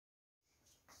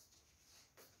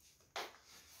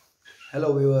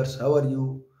Hello viewers, how are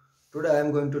you? Today I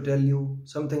am going to tell you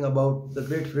something about the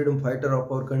great freedom fighter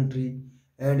of our country,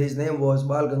 and his name was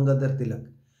Bal Gangadhar Tilak.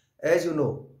 As you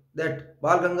know that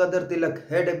Bal Gangadhar Tilak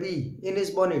had a bee in his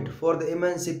bonnet for the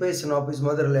emancipation of his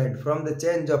motherland from the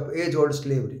chains of age-old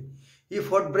slavery. He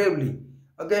fought bravely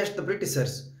against the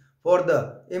Britishers for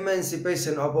the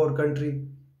emancipation of our country,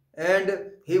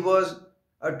 and he was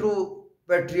a true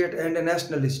patriot and a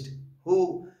nationalist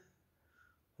who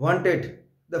wanted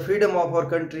the freedom of our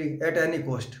country at any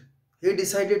cost. He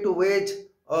decided to wage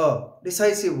a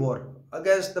decisive war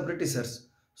against the Britishers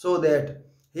so that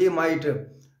he might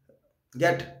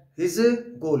get his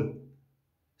goal.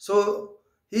 So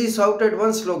he shouted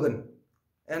one slogan,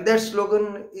 and that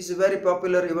slogan is very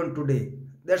popular even today.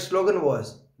 That slogan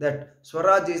was that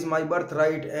Swaraj is my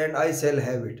birthright and I shall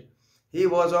have it. He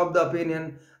was of the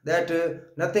opinion that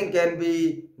nothing can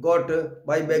be got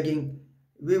by begging.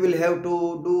 We will have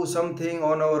to do something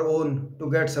on our own to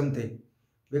get something.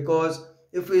 Because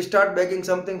if we start begging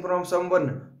something from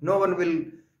someone, no one will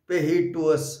pay heed to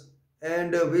us,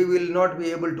 and we will not be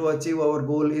able to achieve our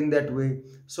goal in that way.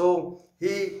 So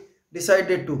he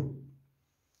decided to.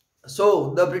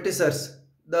 So the Britishers,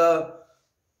 the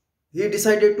he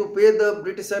decided to pay the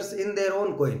Britishers in their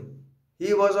own coin.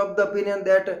 He was of the opinion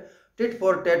that tit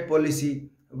for tat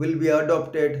policy will be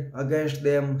adopted against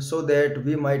them so that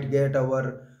we might get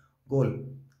our goal.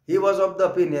 He was of the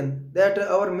opinion that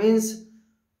our means,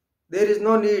 there is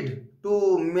no need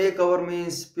to make our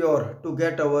means pure to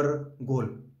get our goal.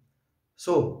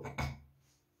 So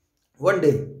one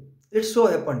day it so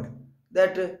happened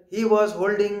that he was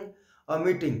holding a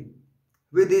meeting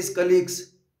with his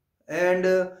colleagues, and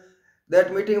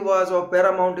that meeting was of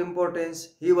paramount importance.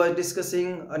 He was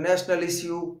discussing a national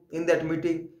issue in that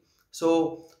meeting.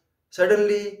 So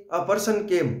suddenly a person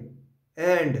came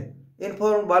and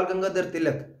informed Bal Gangadhar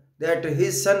Tilak that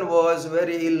his son was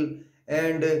very ill,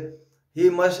 and he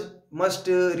must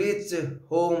reach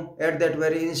home at that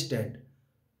very instant.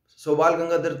 So Bal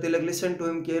Gangadhar Tilak listened to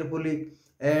him carefully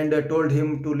and told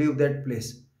him to leave that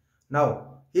place.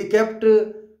 Now he kept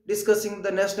discussing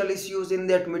the national issues in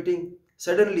that meeting.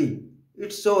 Suddenly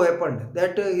it so happened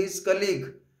that his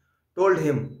colleague told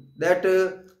him that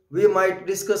we might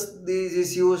discuss these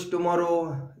issues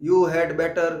tomorrow. You had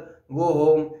better go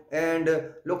home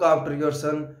and look after your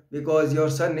son because your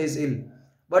son is ill.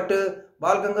 But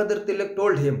Bal Gangadhar Tilak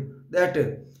told him that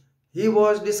he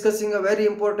was discussing a very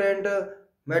important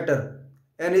matter,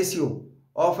 an issue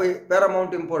of a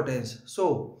paramount importance.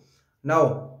 So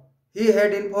now he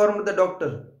had informed the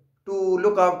doctor to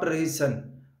look after his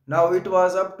son. Now it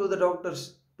was up to the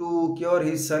doctors to cure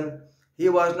his son. He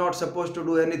was not supposed to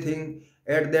do anything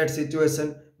at that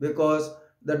situation because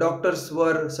the doctors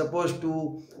were supposed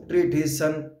to treat his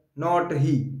son, not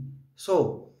he.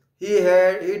 So he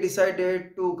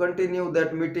decided to continue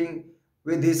that meeting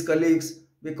with his colleagues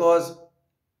because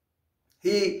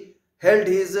he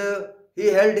he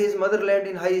held his motherland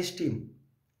in high esteem.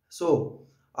 So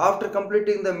after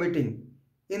completing the meeting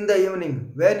in the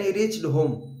evening, when he reached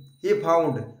home, he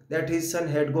found that his son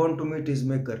had gone to meet his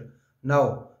maker.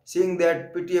 Now, seeing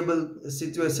that pitiable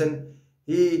situation,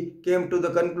 he came to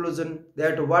the conclusion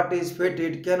that what is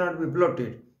fated cannot be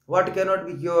blotted, what cannot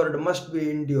be cured must be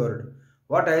endured,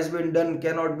 what has been done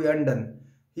cannot be undone.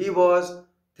 He was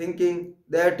thinking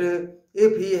that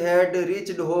if he had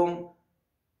reached home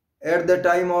at the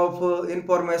time of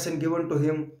information given to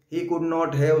him, he could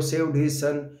not have saved his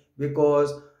son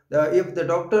because if the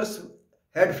doctors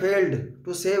had failed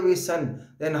to save his son,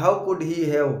 then how could he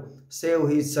have saved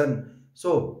his son?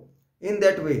 So, in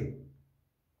that way,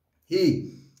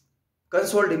 he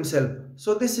consoled himself.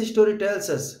 So, this story tells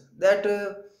us that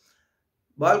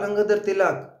Bal Gangadhar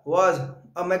Tilak was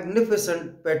a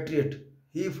magnificent patriot.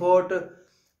 He fought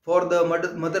for the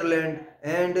motherland,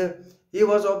 and he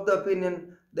was of the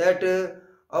opinion that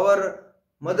our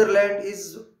motherland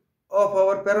is of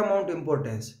our paramount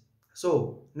importance.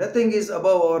 So nothing is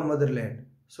above our motherland.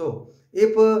 So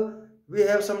if we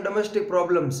have some domestic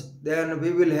problems, then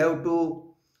we will have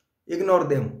to ignore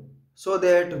them so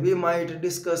that we might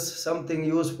discuss something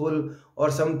useful or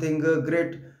something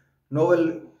great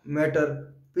novel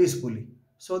matter peacefully.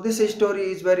 So this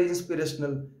story is very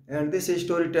inspirational, and this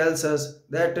story tells us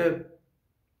that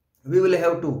we will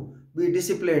have to be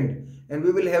disciplined and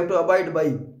we will have to abide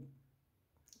by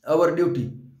our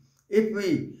duty. If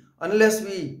we, unless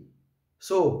we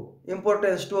show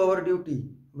importance to our duty,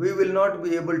 we will not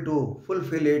be able to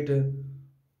fulfill it.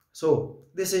 So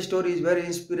this story is very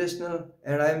inspirational,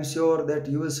 and I am sure that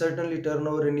you will certainly turn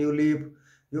over a new leaf.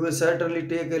 You will certainly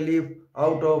take a leaf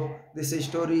out of this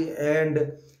story,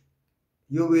 and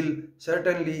you will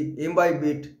certainly imbibe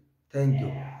it Thank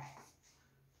you.